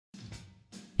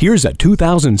Here's a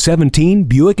 2017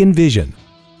 Buick Envision.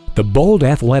 The bold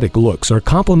athletic looks are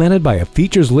complemented by a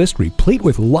features list replete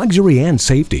with luxury and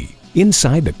safety.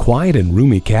 Inside the quiet and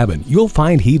roomy cabin, you'll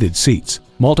find heated seats,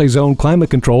 multi-zone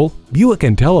climate control, Buick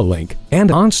IntelliLink,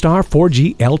 and OnStar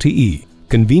 4G LTE.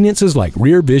 Conveniences like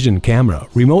rear vision camera,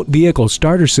 remote vehicle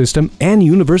starter system, and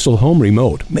universal home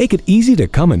remote make it easy to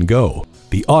come and go.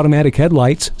 The automatic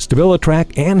headlights,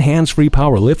 StabiliTrak, and hands-free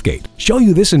power liftgate show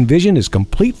you this Envision is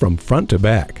complete from front to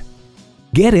back.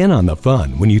 Get in on the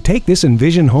fun when you take this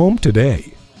Envision home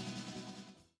today.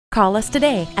 Call us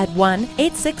today at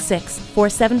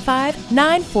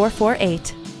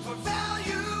 1-866-475-9448.